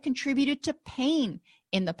environment may have contributed to pain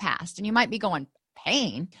in the past. And you might be going,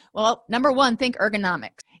 pain? Well, number one, think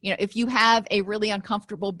ergonomics. If you have a really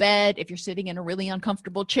uncomfortable bed, if you're sitting in a really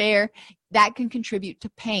uncomfortable chair, that can contribute to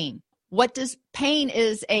pain. Pain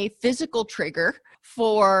is a physical trigger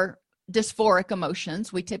for dysphoric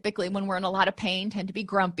emotions. We typically, when we're in a lot of pain, tend to be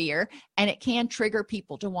grumpier, and it can trigger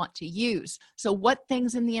people to want to use. So what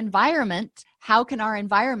things in the environment, how can our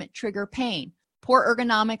environment trigger pain? Poor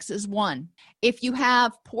ergonomics is one. If you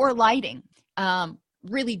have poor lighting,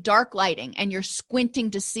 really dark lighting, and you're squinting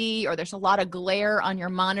to see, or there's a lot of glare on your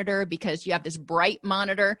monitor because you have this bright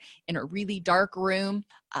monitor in a really dark room,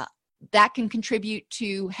 that can contribute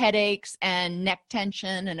to headaches and neck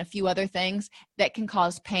tension and a few other things that can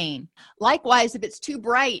cause pain. Likewise, if it's too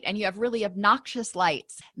bright and you have really obnoxious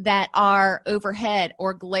lights that are overhead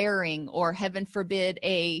or glaring, or heaven forbid,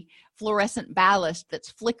 a fluorescent ballast that's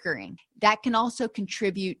flickering, that can also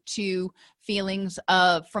contribute to feelings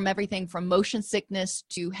from everything from motion sickness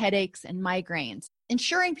to headaches and migraines.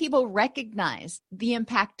 Ensuring people recognize the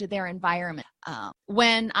impact of their environment.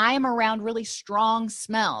 When I am around really strong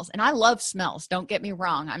smells, and I love smells, don't get me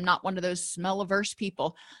wrong, I'm not one of those smell-averse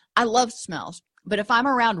people. I love smells. But if I'm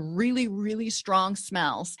around really, really strong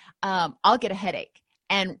smells, I'll get a headache.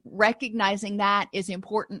 And recognizing that is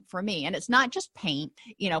important for me. And it's not just paint.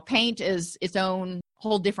 Paint is its own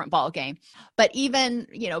whole different ballgame. But even,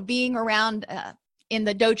 being around in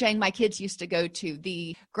the dojang my kids used to go to,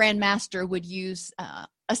 the grandmaster would use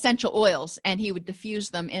essential oils, and he would diffuse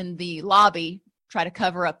them in the lobby, try to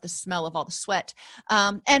cover up the smell of all the sweat.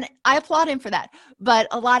 And I applaud him for that. But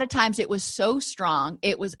a lot of times it was so strong,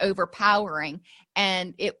 it was overpowering,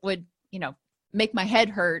 and it would, make my head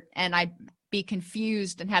hurt, and I'd be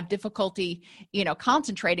confused and have difficulty,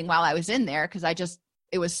 concentrating while I was in there, because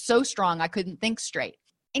it was so strong I couldn't think straight.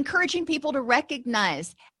 Encouraging people to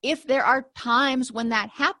recognize if there are times when that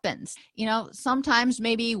happens. Sometimes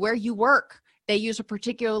maybe where you work, they use a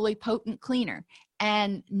particularly potent cleaner,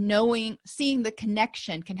 and seeing the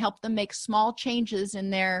connection can help them make small changes in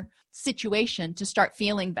their situation to start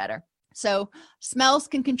feeling better. So smells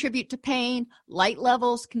can contribute to pain, light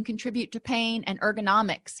levels can contribute to pain, and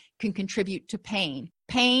ergonomics can contribute to pain.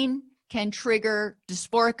 Pain can trigger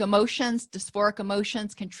dysphoric emotions. Dysphoric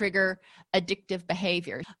emotions can trigger addictive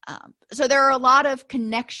behavior. So there are a lot of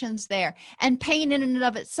connections there. And pain in and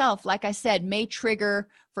of itself, like I said, may trigger,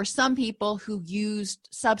 for some people who used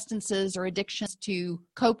substances or addictions to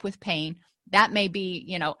cope with pain, that may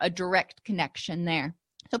be, a direct connection there.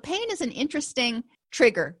 So pain is an interesting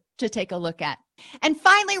trigger to take a look at. And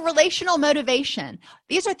finally, relational motivation.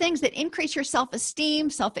 These are things that increase your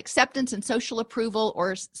self-esteem, self-acceptance, and social approval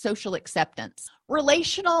or social acceptance.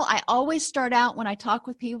 Relational, I always start out when I talk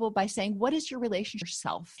with people by saying, what is your relationship to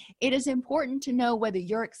yourself? It is important to know whether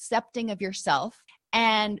you're accepting of yourself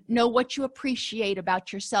and know what you appreciate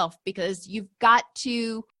about yourself, because you've got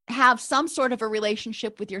to have some sort of a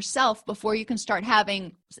relationship with yourself before you can start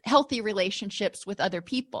having healthy relationships with other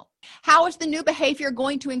people. How is the new behavior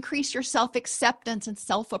going to increase your self-acceptance and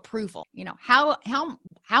self-approval? How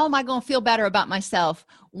am I going to feel better about myself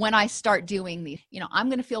when I start doing these? I'm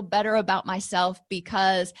going to feel better about myself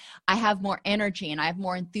because I have more energy and I have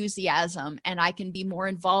more enthusiasm, and I can be more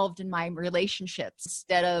involved in my relationships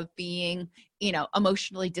instead of being,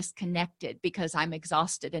 emotionally disconnected because I'm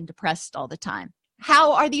exhausted and depressed all the time.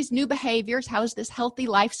 How are these new behaviors, how is this healthy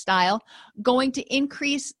lifestyle going to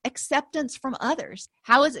increase acceptance from others?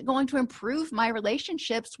 How is it going to improve my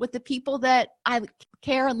relationships with the people that I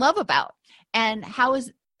care and love about? And how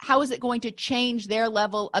how is it going to change their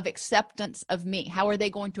level of acceptance of me? How are they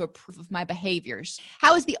going to approve of my behaviors?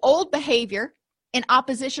 How is the old behavior in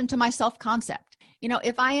opposition to my self-concept?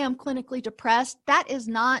 If I am clinically depressed, that is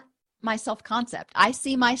not my self-concept. I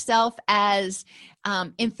see myself as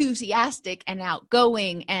enthusiastic and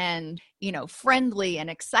outgoing and, friendly and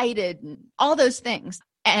excited and all those things,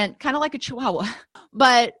 and kind of like a chihuahua.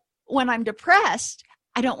 But when I'm depressed,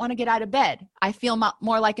 I don't want to get out of bed. I feel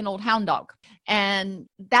more like an old hound dog. And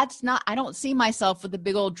I don't see myself with the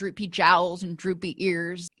big old droopy jowls and droopy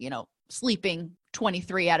ears, sleeping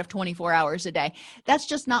 23 out of 24 hours a day. That's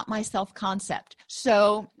just not my self-concept.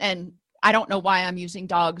 So, and I don't know why I'm using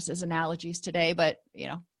dogs as analogies today, but,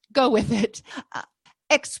 go with it.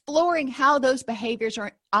 Exploring how those behaviors are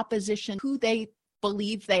in opposition to who they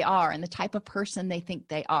believe they are and the type of person they think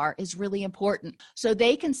they are is really important. So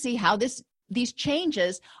they can see how these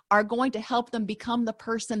changes are going to help them become the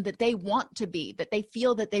person that they want to be, that they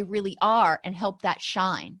feel that they really are, and help that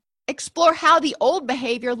shine. Explore how the old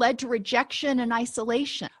behavior led to rejection and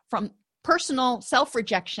isolation. From personal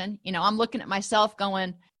self-rejection, I'm looking at myself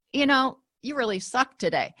going, you really suck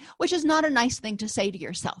today, which is not a nice thing to say to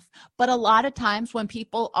yourself. But a lot of times when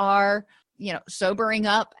people are, sobering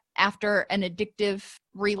up after an addictive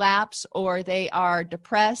relapse, or they are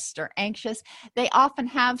depressed or anxious, they often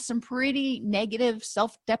have some pretty negative,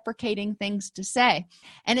 self-deprecating things to say.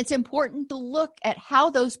 And it's important to look at how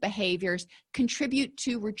those behaviors contribute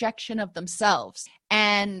to rejection of themselves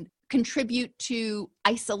and contribute to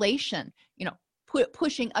isolation,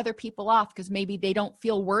 pushing other people off because maybe they don't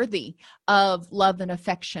feel worthy of love and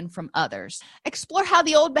affection from others. Explore how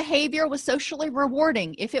the old behavior was socially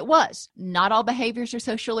rewarding, if it was. Not all behaviors are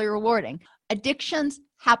socially rewarding. Addictions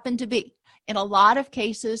happen to be. In a lot of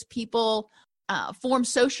cases, people form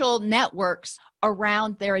social networks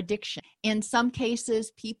around their addiction. In some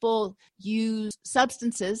cases, people use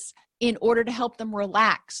substances in order to help them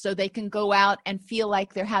relax so they can go out and feel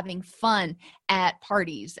like they're having fun at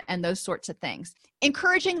parties and those sorts of things.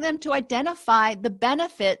 Encouraging them to identify the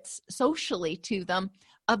benefits socially to them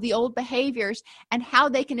of the old behaviors and how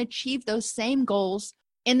they can achieve those same goals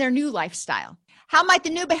in their new lifestyle. How might the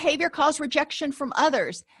new behavior cause rejection from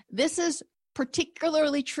others? This is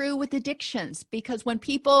particularly true with addictions, because when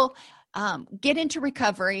people get into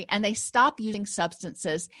recovery and they stop using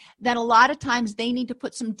substances, then a lot of times they need to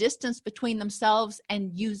put some distance between themselves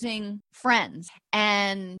and using friends.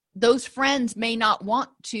 And those friends may not want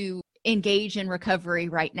to engage in recovery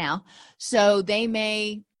right now. So they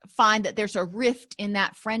may find that there's a rift in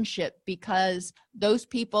that friendship because those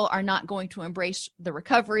people are not going to embrace the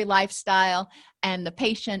recovery lifestyle, and the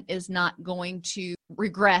patient is not going to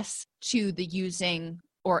regress to the using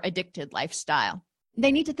or addicted lifestyle.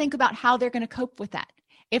 They need to think about how they're going to cope with that.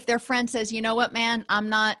 If their friend says, you know what, man,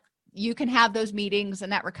 you can have those meetings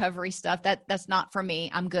and that recovery stuff, that's not for me,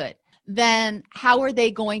 I'm good. Then how are they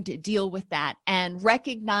going to deal with that and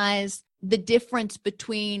recognize the difference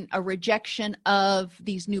between a rejection of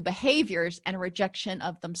these new behaviors and a rejection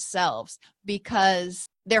of themselves? Because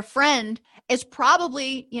their friend is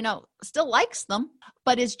probably, still likes them,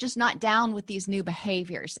 but is just not down with these new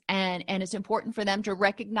behaviors. And it's important for them to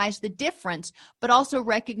recognize the difference, but also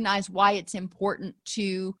recognize why it's important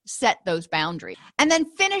to set those boundaries. And then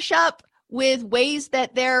finish up with ways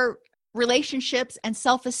that their relationships and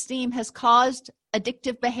self-esteem has caused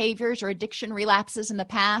addictive behaviors or addiction relapses in the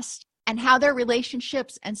past, and how their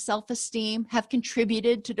relationships and self-esteem have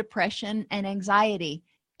contributed to depression and anxiety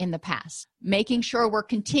in the past. Making sure we're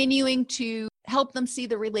continuing to help them see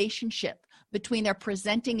the relationship between their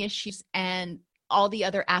presenting issues and all the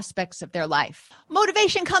other aspects of their life.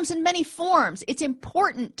 Motivation comes in many forms. It's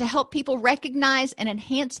important to help people recognize and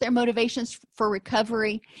enhance their motivations for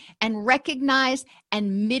recovery and recognize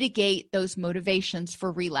and mitigate those motivations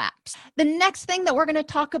for relapse. The next thing that we're going to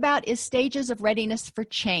talk about is stages of readiness for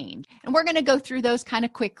change. And we're going to go through those kind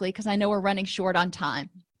of quickly because I know we're running short on time.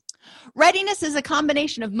 Readiness is a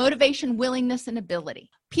combination of motivation, willingness, and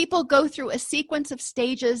ability. People go through a sequence of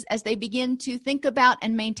stages as they begin to think about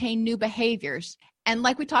and maintain new behaviors. And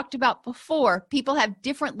like we talked about before, people have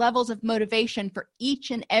different levels of motivation for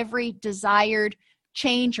each and every desired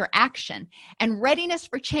change or action. And readiness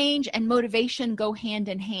for change and motivation go hand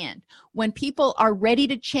in hand. When people are ready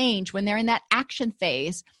to change, when they're in that action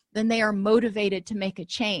phase, then they are motivated to make a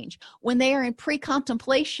change. When they are in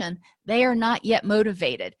pre-contemplation, they are not yet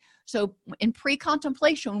motivated. So in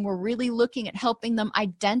pre-contemplation, we're really looking at helping them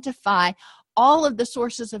identify all of the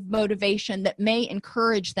sources of motivation that may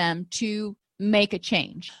encourage them to make a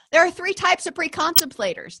change. There are 3 types of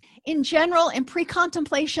pre-contemplators. In general, in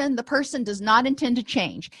pre-contemplation, the person does not intend to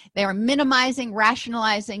change. They are minimizing,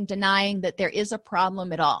 rationalizing, denying that there is a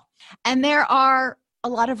problem at all. And there are a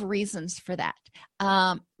lot of reasons for that.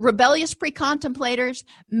 Rebellious pre-contemplators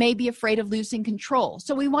may be afraid of losing control.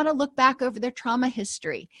 So we want to look back over their trauma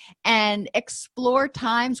history and explore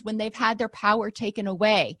times when they've had their power taken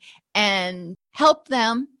away and help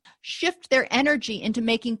them shift their energy into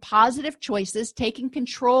making positive choices, taking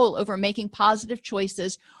control over making positive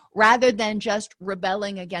choices rather than just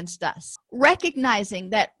rebelling against us.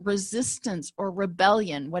 Recognizing that resistance or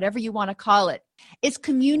rebellion, whatever you want to call it, is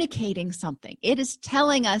communicating something. It is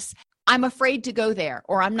telling us, I'm afraid to go there,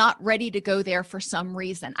 or I'm not ready to go there for some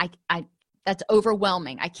reason. That's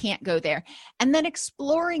overwhelming. I can't go there. And then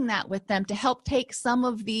exploring that with them to help take some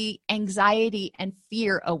of the anxiety and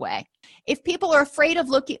fear away. If people are afraid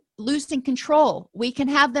of losing control, we can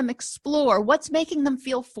have them explore what's making them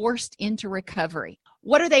feel forced into recovery.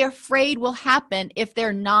 What are they afraid will happen if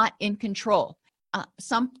they're not in control?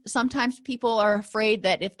 Sometimes people are afraid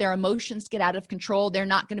that if their emotions get out of control, they're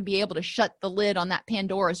not going to be able to shut the lid on that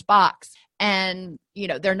Pandora's box. And,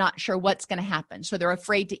 they're not sure what's going to happen. So they're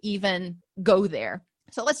afraid to even go there.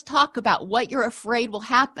 So let's talk about what you're afraid will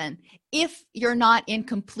happen if you're not in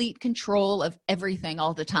complete control of everything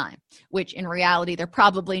all the time, which in reality, they're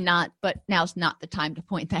probably not, but now's not the time to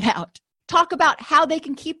point that out. Talk about how they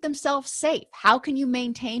can keep themselves safe. How can you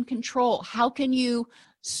maintain control? How can you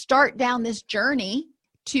start down this journey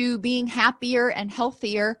to being happier and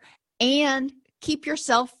healthier and keep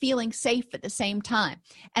yourself feeling safe at the same time?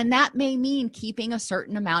 And that may mean keeping a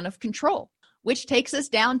certain amount of control, which takes us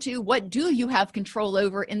down to what do you have control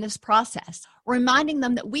over in this process? Reminding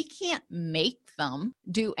them that we can't make them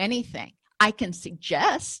do anything. I can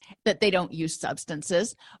suggest that they don't use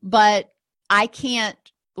substances, but I can't,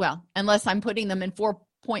 unless I'm putting them in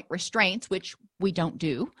 4-point restraints, which we don't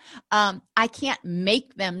do, I can't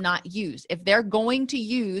make them not use. If they're going to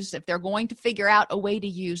use, if they're going to figure out a way to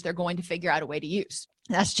use, they're going to figure out a way to use.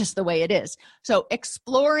 That's just the way it is. So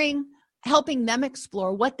helping them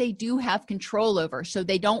explore what they do have control over so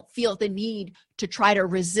they don't feel the need to try to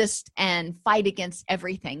resist and fight against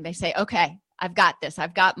everything. They say, okay, I've got this.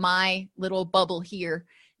 I've got my little bubble here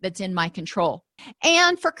that's in my control.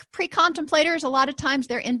 And for pre-contemplators, a lot of times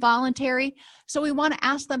they're involuntary. So we want to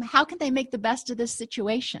ask them, how can they make the best of this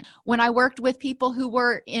situation? When I worked with people who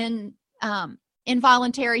were in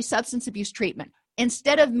involuntary substance abuse treatment,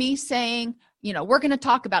 instead of me saying, we're going to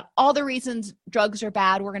talk about all the reasons drugs are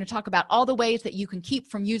bad, we're going to talk about all the ways that you can keep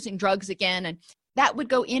from using drugs again, and that would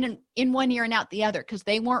go in one ear and out the other because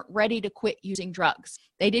they weren't ready to quit using drugs.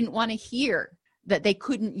 They didn't want to hear that they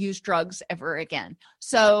couldn't use drugs ever again.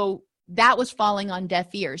 So that was falling on deaf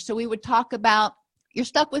ears. So we would talk about, you're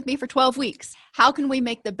stuck with me for 12 weeks. How can we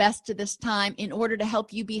make the best of this time in order to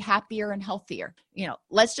help you be happier and healthier?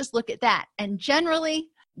 Let's just look at that. And generally,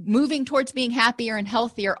 moving towards being happier and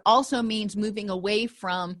healthier also means moving away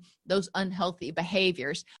from those unhealthy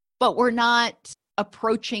behaviors, but we're not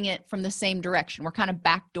approaching it from the same direction. We're kind of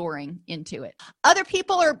backdooring into it. Other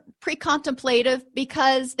people are pre-contemplative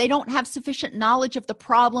because they don't have sufficient knowledge of the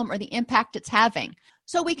problem or the impact it's having.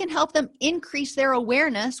 So we can help them increase their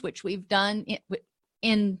awareness, which we've done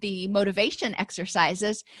in the motivation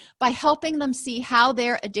exercises, by helping them see how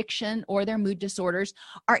their addiction or their mood disorders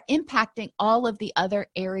are impacting all of the other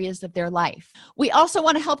areas of their life. We also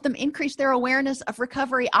want to help them increase their awareness of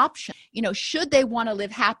recovery options. Should they want to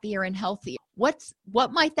live happier and healthier?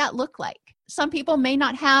 What might that look like? Some people may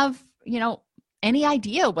not have, any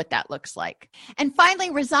idea what that looks like. And finally,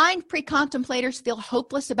 resigned pre-contemplators feel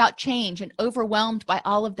hopeless about change and overwhelmed by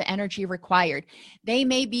all of the energy required. They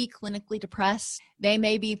may be clinically depressed. They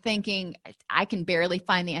may be thinking, I can barely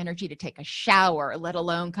find the energy to take a shower, let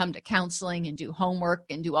alone come to counseling and do homework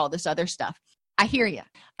and do all this other stuff. I hear you.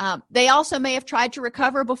 They also may have tried to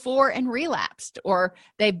recover before and relapsed, or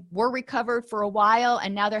they were recovered for a while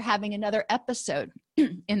and now they're having another episode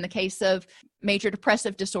in the case of major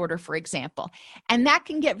depressive disorder, for example. And that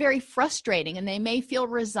can get very frustrating and they may feel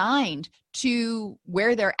resigned to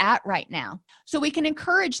where they're at right now. So we can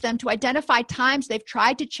encourage them to identify times they've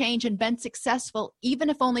tried to change and been successful, even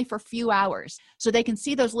if only for a few hours, so they can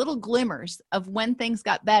see those little glimmers of when things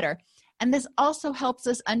got better. And this also helps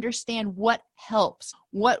us understand what helps,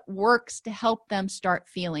 what works to help them start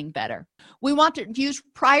feeling better. We want to use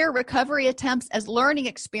prior recovery attempts as learning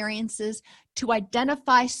experiences to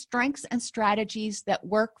identify strengths and strategies that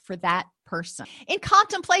work for that person. In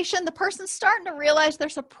contemplation, the person's starting to realize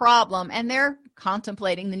there's a problem and they're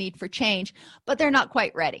contemplating the need for change, but they're not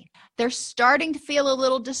quite ready. They're starting to feel a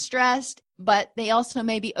little distressed, but they also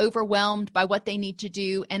may be overwhelmed by what they need to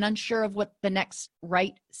do and unsure of what the next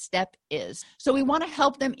right step is. So we want to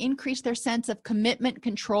help them increase their sense of commitment,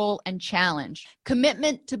 control, and challenge.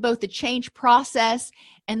 Commitment to both the change process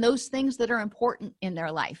and those things that are important in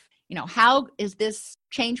their life. How is this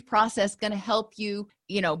change process going to help you,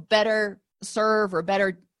 better serve or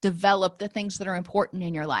better develop the things that are important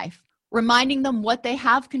in your life? Reminding them what they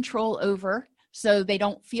have control over, so they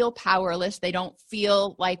don't feel powerless. They don't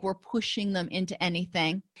feel like we're pushing them into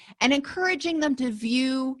anything, and encouraging them to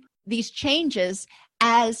view these changes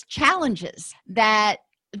as challenges that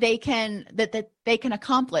they can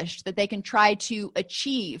accomplish, that they can try to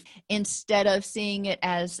achieve, instead of seeing it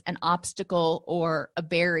as an obstacle or a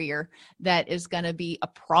barrier that is going to be a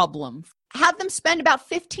problem. Have them spend about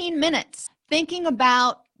 15 minutes thinking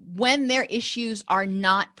about when their issues are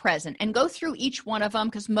not present, and go through each one of them,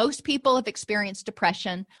 because most people have experienced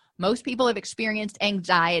depression. Most people have experienced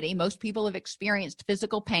anxiety. Most people have experienced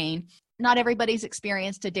physical pain. Not everybody's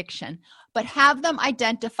experienced addiction, but have them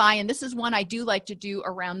identify, and this is one I do like to do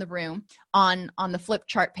around the room on the flip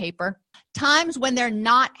chart paper, times when they're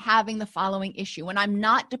not having the following issue. When I'm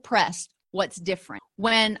not depressed, what's different?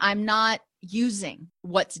 When I'm not using,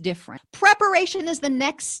 what's different? Preparation is the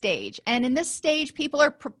next stage. And in this stage, people are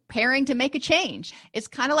preparing to make a change. It's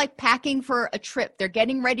kind of like packing for a trip. They're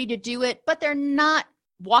getting ready to do it, but they're not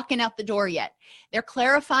walking out the door yet. They're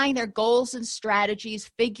clarifying their goals and strategies,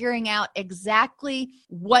 figuring out exactly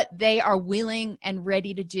what they are willing and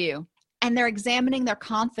ready to do. And they're examining their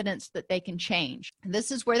confidence that they can change. And this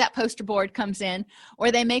is where that poster board comes in,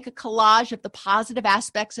 where they make a collage of the positive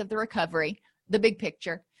aspects of the recovery, the big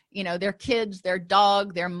picture. Their kids, their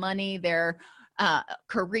dog, their money, their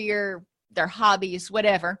career, their hobbies,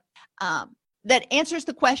 whatever, that answers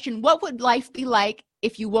the question, what would life be like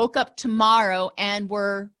if you woke up tomorrow and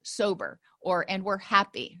were sober, and were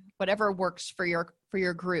happy, whatever works for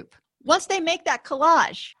your group. Once they make that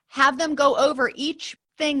collage, have them go over each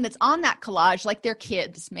thing that's on that collage, like their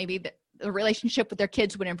kids, maybe the relationship with their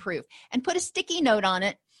kids would improve, and put a sticky note on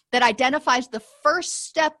it that identifies the first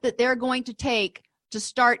step that they're going to take to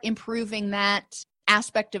start improving that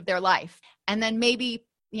aspect of their life. And then maybe,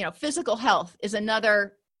 physical health is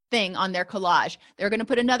another thing on their collage. They're going to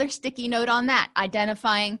put another sticky note on that,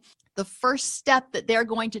 identifying the first step that they're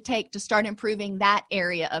going to take to start improving that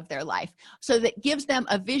area of their life. So that gives them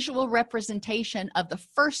a visual representation of the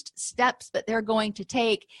first steps that they're going to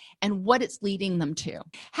take and what it's leading them to.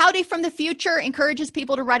 Howdy from the Future encourages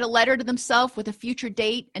people to write a letter to themselves with a future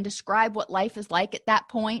date and describe what life is like at that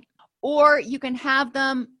point. Or you can have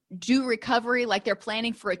them do recovery like they're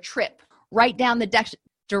planning for a trip. Write down the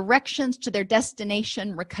directions to their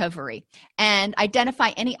destination recovery and identify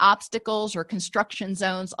any obstacles or construction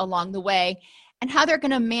zones along the way, and how they're going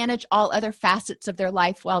to manage all other facets of their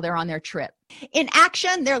life while they're on their trip. In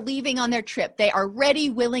action, they're leaving on their trip. They are ready,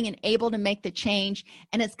 willing, and able to make the change,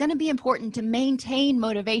 and it's going to be important to maintain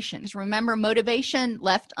motivation. Because remember, motivation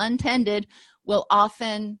left untended will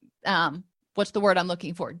often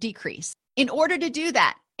decrease. In order to do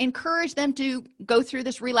that, encourage them to go through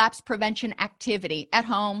this relapse prevention activity at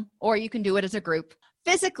home, or you can do it as a group.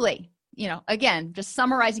 Physically, again, just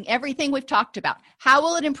summarizing everything we've talked about. How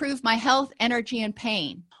will it improve my health, energy, and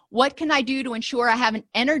pain? What can I do to ensure I have an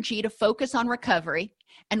energy to focus on recovery?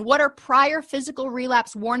 And what are prior physical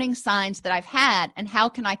relapse warning signs that I've had, and how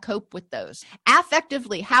can I cope with those?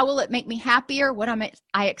 Affectively, how will it make me happier? What am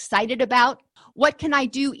I excited about? What can I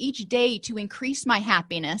do each day to increase my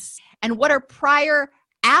happiness? And what are prior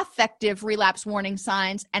affective relapse warning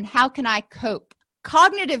signs, and how can I cope?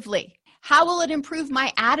 Cognitively, how will it improve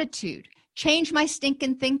my attitude, change my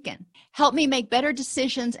stinking thinking, help me make better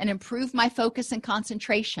decisions, and improve my focus and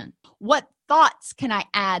concentration? What thoughts can I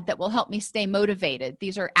add that will help me stay motivated?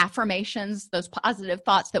 These are affirmations, those positive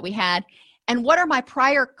thoughts that we had. And what are my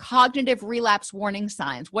prior cognitive relapse warning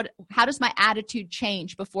signs? How does my attitude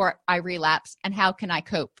change before I relapse, and how can I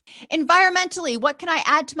cope? Environmentally, what can I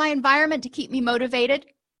add to my environment to keep me motivated?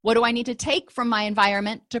 What do I need to take from my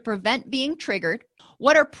environment to prevent being triggered?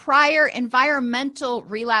 What are prior environmental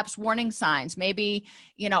relapse warning signs? Maybe,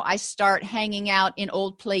 I start hanging out in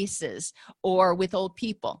old places or with old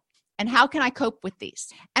people. And how can I cope with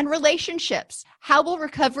these? And relationships. How will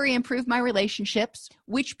recovery improve my relationships?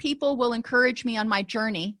 Which people will encourage me on my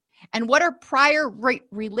journey? And what are prior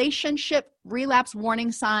relationship relapse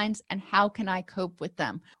warning signs, and how can I cope with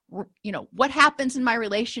them? What happens in my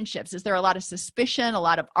relationships? Is there a lot of suspicion, a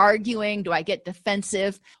lot of arguing? Do I get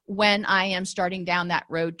defensive when I am starting down that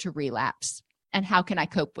road to relapse? And how can I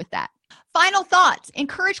cope with that? Final thoughts.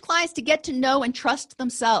 Encourage clients to get to know and trust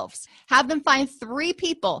themselves. Have them find 3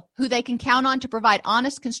 people who they can count on to provide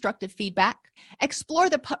honest, constructive feedback. Explore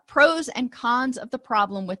the pros and cons of the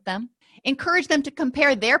problem with them. Encourage them to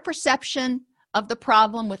compare their perception of the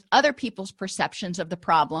problem with other people's perceptions of the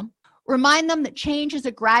problem. Remind them that change is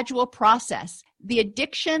a gradual process. The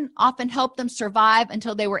addiction often helped them survive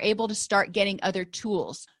until they were able to start getting other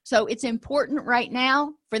tools. So it's important right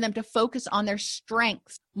now for them to focus on their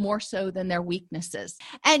strengths more so than their weaknesses.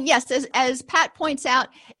 And yes, as Pat points out,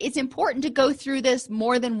 it's important to go through this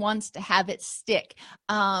more than once to have it stick.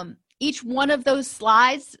 Each one of those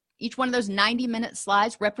slides, each one of those 90-minute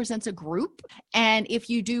slides represents a group. And if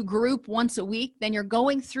you do group once a week, then you're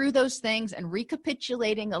going through those things and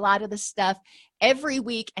recapitulating a lot of the stuff every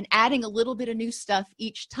week and adding a little bit of new stuff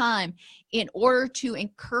each time in order to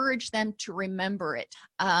encourage them to remember it.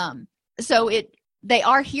 They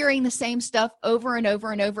are hearing the same stuff over and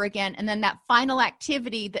over and over again. And then that final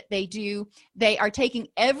activity that they do, they are taking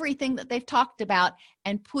everything that they've talked about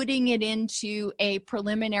and putting it into a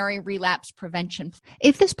preliminary relapse prevention.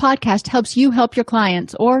 If this podcast helps you help your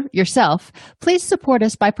clients or yourself, please support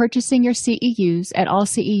us by purchasing your CEUs at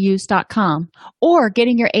allceus.com or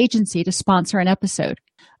getting your agency to sponsor an episode.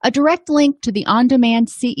 A direct link to the on-demand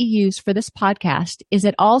CEUs for this podcast is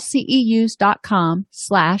at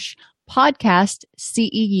allceus.com/podcast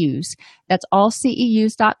CEUs. That's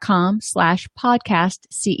allceus.com/podcast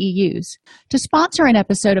CEUs. To sponsor an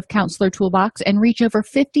episode of Counselor Toolbox and reach over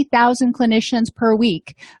 50,000 clinicians per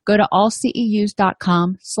week, go to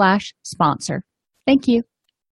allceus.com/sponsor. Thank you.